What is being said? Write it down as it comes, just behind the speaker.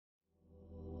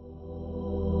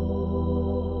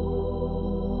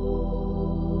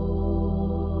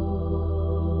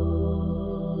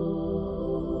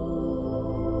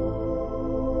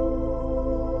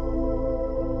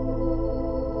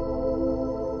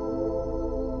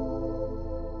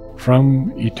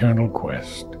from eternal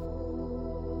quest.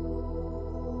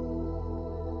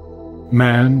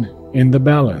 Man in the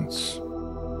balance.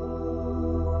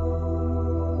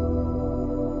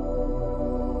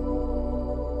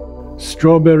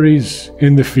 Strawberries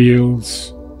in the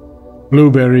fields,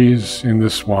 blueberries in the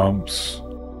swamps,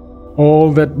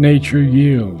 all that nature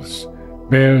yields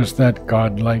bears that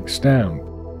godlike stamp.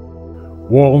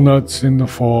 Walnuts in the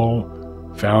fall,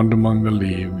 found among the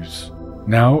leaves,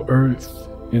 now earth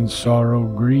in sorrow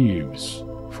grieves,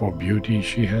 for beauty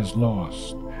she has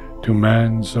lost to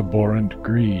man's abhorrent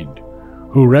greed,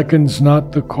 who reckons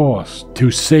not the cost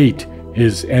to sate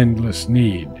his endless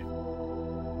need.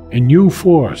 A new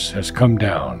force has come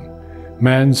down,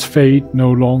 man's fate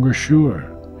no longer sure,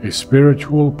 a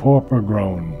spiritual pauper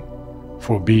grown,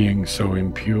 for being so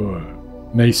impure,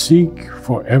 may seek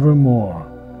for evermore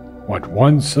what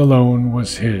once alone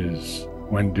was his,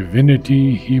 when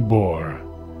divinity he bore,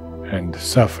 and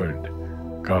suffered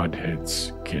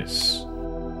Godhead's kiss.